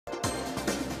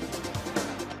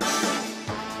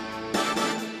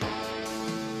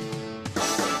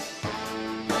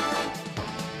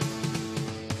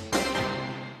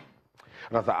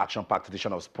Another action-packed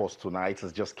edition of Sports Tonight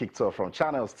has just kicked off from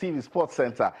Channels TV Sports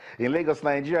Center in Lagos,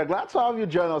 Nigeria. Glad to have you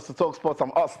join us to talk sports.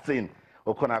 I'm Austin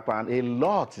Okonakpan. A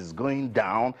lot is going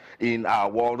down in our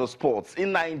world of sports.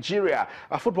 In Nigeria,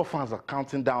 our football fans are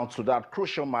counting down to that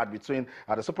crucial match between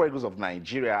the Super Eagles of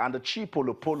Nigeria and the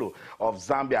Chipolo Polo of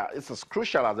Zambia. It's as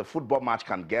crucial as a football match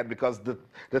can get because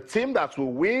the team that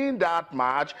will win that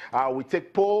match will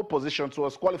take pole position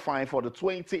towards qualifying for the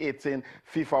 2018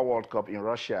 FIFA World Cup in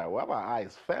Russia. We have our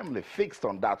eyes firmly fixed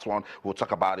on that one. We'll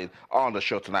talk about it on the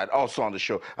show tonight. Also on the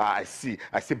show, I see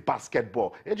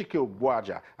basketball. Ejike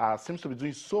Ogbuaja seems to be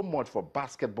doing so much for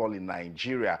basketball in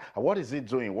Nigeria. What is he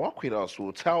doing? Walk with us.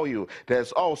 We'll tell you.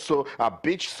 There's also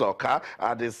beach soccer.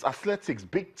 There's athletics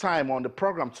big time on the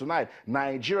program tonight.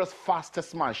 Nigeria's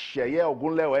fastest man, Sheye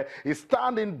Ogunlewe, is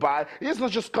standing by. He's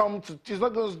not just going to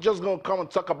come and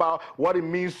talk about what it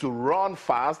means to run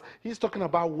fast. He's talking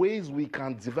about ways we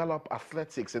can develop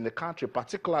athletics in the country,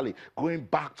 particularly going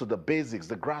back to the basics,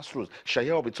 the grassroots.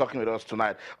 Sheye will be talking with us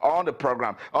tonight on the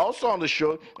program. Also on the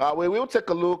show, we will take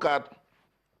a look at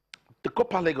the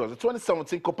COPA Lagos, the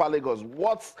 2017 COPA Lagos,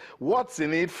 what's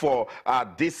in it for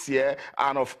this year?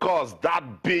 And of course,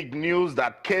 that big news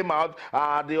that came out,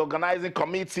 the organizing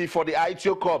committee for the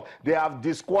ITO Cup, they have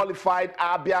disqualified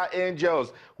Abia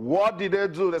Angels. What did they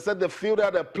do? They said they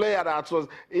fielded a player that was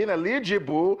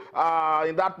ineligible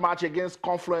in that match against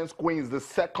Confluence Queens, the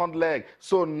second leg.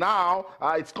 So now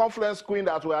it's Confluence Queen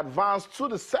that will advance to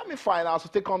the semi-finals to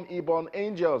take on Ibon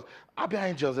Angels. Abia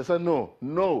Angels, they said,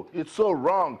 no, it's so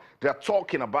wrong. They're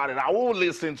talking about it. I will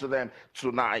listen to them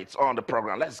tonight on the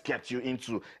program. Let's get you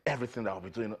into everything that we'll be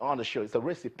doing on the show. It's a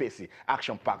racy-pacey,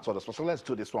 action-packed sort of stuff. So let's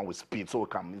do this one with speed so we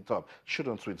can meet up.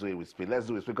 Shouldn't we do it with speed? Let's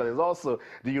do it because there's also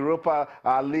the Europa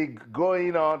League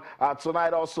going on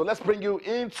tonight also. Let's bring you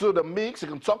into the mix. You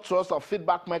can talk to us. Our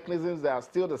feedback mechanisms, they are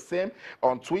still the same.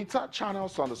 On Twitter,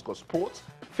 channels_sports.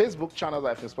 Facebook,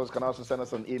 channels-sports. You can also send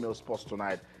us an email,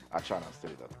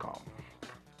 sportstonight@channelstv.com.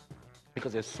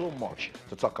 Because there's so much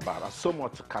to talk about and so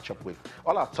much to catch up with.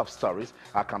 All our top stories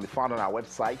can be found on our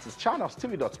website. It's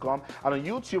channelstv.com and on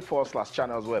YouTube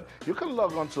 /channelsweb. You can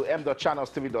log on to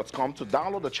m.channelstv.com to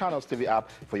download the Channels TV app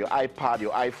for your iPad,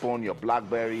 your iPhone, your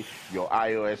BlackBerry, your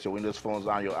iOS, your Windows phones,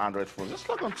 and your Android phones. Just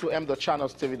log on to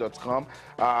m.channelstv.com,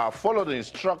 follow the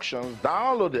instructions,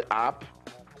 download the app.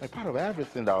 Be part of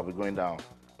everything that will be going down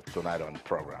tonight on the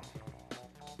program.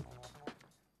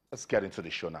 Let's get into the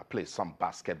show now. Play some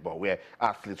basketball where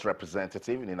athletes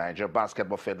representative in the Nigeria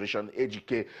Basketball Federation,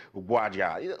 Ejike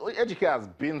Ogbuaja. Ejike has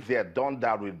been there, done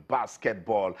that with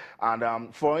basketball.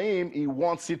 And for him, he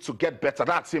wants it to get better.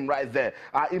 That's him right there.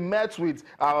 He met with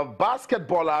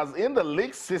basketballers in the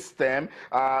league system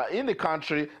in the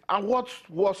country. And what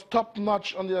was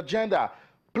top-notch on the agenda?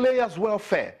 Players'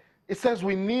 welfare. It says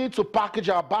we need to package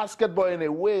our basketball in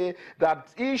a way that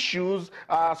issues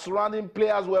surrounding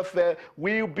players' welfare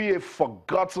will be a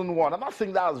forgotten one. And I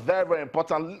think that is very, very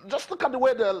important. Just look at the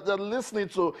way they're listening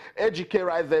to Ejike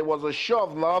right there. It was a show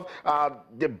of love.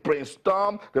 They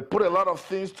brainstormed. They put a lot of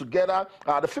things together.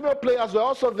 The female players were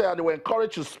also there. They were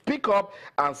encouraged to speak up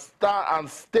and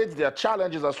state their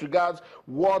challenges as regards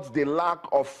what they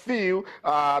lack or feel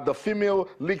the female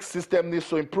league system needs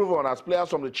to improve on. As players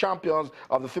from the champions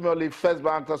of the female league, First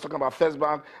Bank, let's talk about First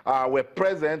Bank, were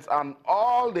present, and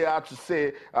all they had to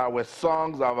say were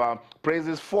songs of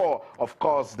praises for, of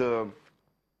course, the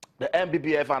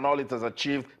MBBF and all it has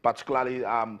achieved, particularly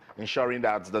ensuring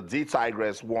that the D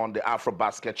Tigress won the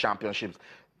AfroBasket Championships.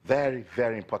 Very,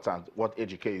 very important what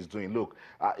Ejike is doing. Look,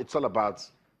 it's all about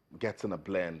getting a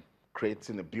blend,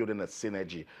 building a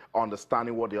synergy,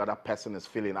 understanding what the other person is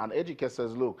feeling. And Ejike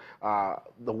says, look,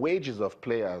 the wages of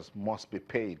players must be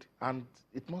paid, and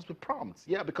it must be prompt.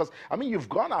 Yeah, because, I mean, you've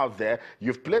gone out there,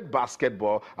 you've played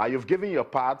basketball, you've given your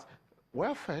part.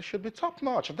 Welfare should be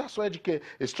top-notch. And that's what Ejike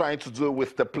is trying to do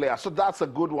with the players. So that's a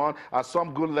good one.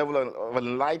 Some good level of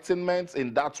enlightenment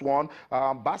in that one.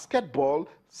 Basketball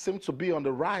seems to be on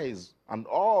the rise, and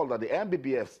all that the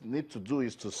MBBF need to do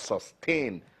is to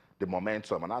sustain the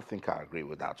momentum, and I think I agree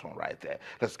with that one right there.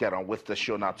 Let's get on with the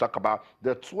show now. Talk about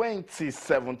the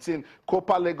 2017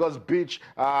 COPA Lagos Beach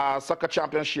Soccer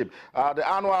Championship. The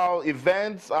annual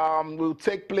event will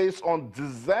take place on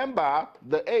December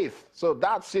the 8th. So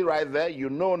that's it right there.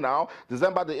 You know now,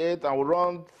 December the 8th, and will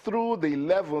run through the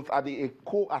 11th at the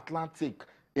Eco Atlantic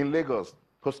in Lagos.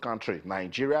 Host country,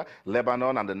 Nigeria,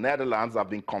 Lebanon, and the Netherlands have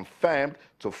been confirmed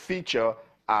to feature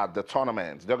at the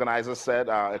tournament. The organizers said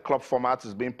a club format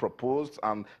is being proposed,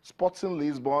 and Sporting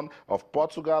Lisbon of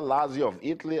Portugal, Lazio of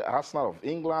Italy, Arsenal of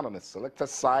England, and a selected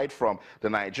side from the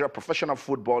Nigeria Professional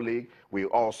Football League will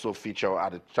also feature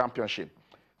at the championship.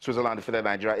 Switzerland defeated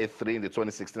Nigeria 8-3 in the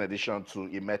 2016 edition to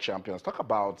emerge champions. Talk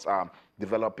about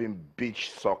developing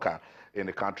beach soccer in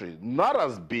the country. Not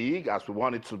as big as we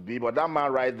want it to be, but that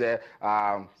man right there,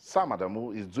 Sam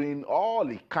Adamu, is doing all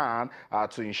he can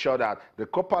to ensure that the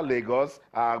Copa Lagos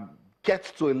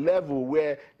gets to a level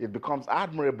where it becomes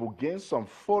admirable, gains some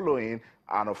following,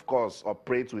 and of course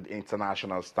operates with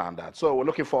international standards. So we're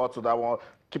looking forward to that one.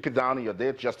 Keep it down in your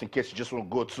date just in case you just want to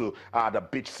go to the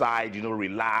beach side, you know,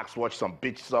 relax, watch some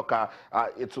beach soccer.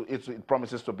 It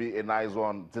promises to be a nice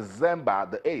one. December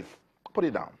the 8th. Put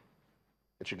it down.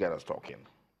 It should get us talking.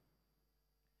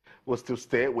 We'll still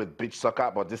stay with beach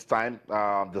soccer, but this time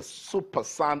the Super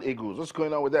Sand Eagles. What's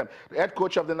going on with them? The head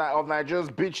coach of Nigeria's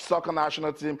beach soccer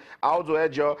national team, Aldo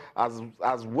Ejo,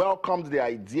 has welcomed the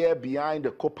idea behind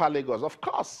the Copa Lagos. Of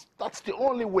course, that's the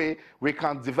only way we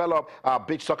can develop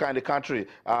beach soccer in the country.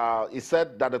 He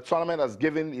said that the tournament has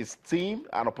given his team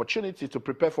an opportunity to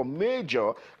prepare for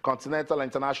major continental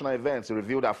and international events. He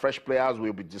revealed that fresh players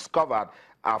will be discovered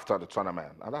after the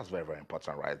tournament. And that's very, very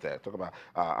important right there. Talk about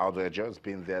Aldo Ejo has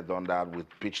been there, done that with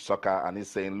beach soccer, and he's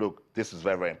saying, look, this is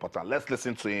very, very important. Let's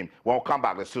listen to him. When we come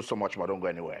back, there's still so much more. Don't go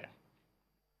anywhere.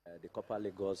 The Copa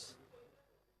Lagos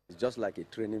is just like a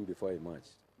training before a match.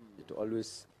 It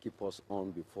always keep us on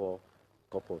before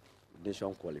Cup of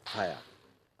Nation qualifier.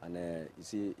 And you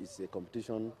see, it's a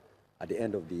competition at the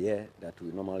end of the year that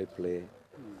we normally play.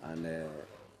 And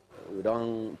we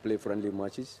don't play friendly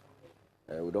matches.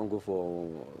 We don't go for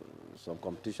some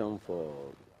competition for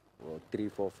 3,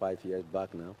 4, 5 years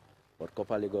back now. But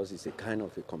Copa Lagos is a kind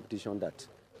of a competition that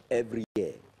every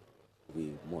year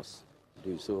we must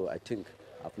do. So I think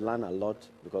I've learned a lot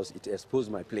because it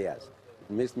exposed my players.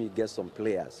 It makes me get some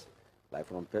players, like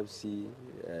from Pepsi,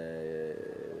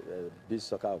 Beach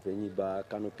Soccer of Eniba,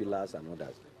 Canopilas, and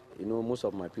others. You know, most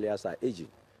of my players are aging,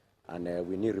 and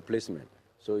we need replacement.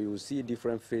 So you will see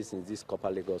different faces in this Copa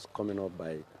Lagos coming up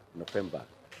by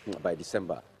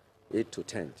December 8 to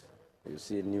 10th. You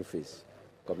see a new face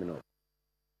coming up.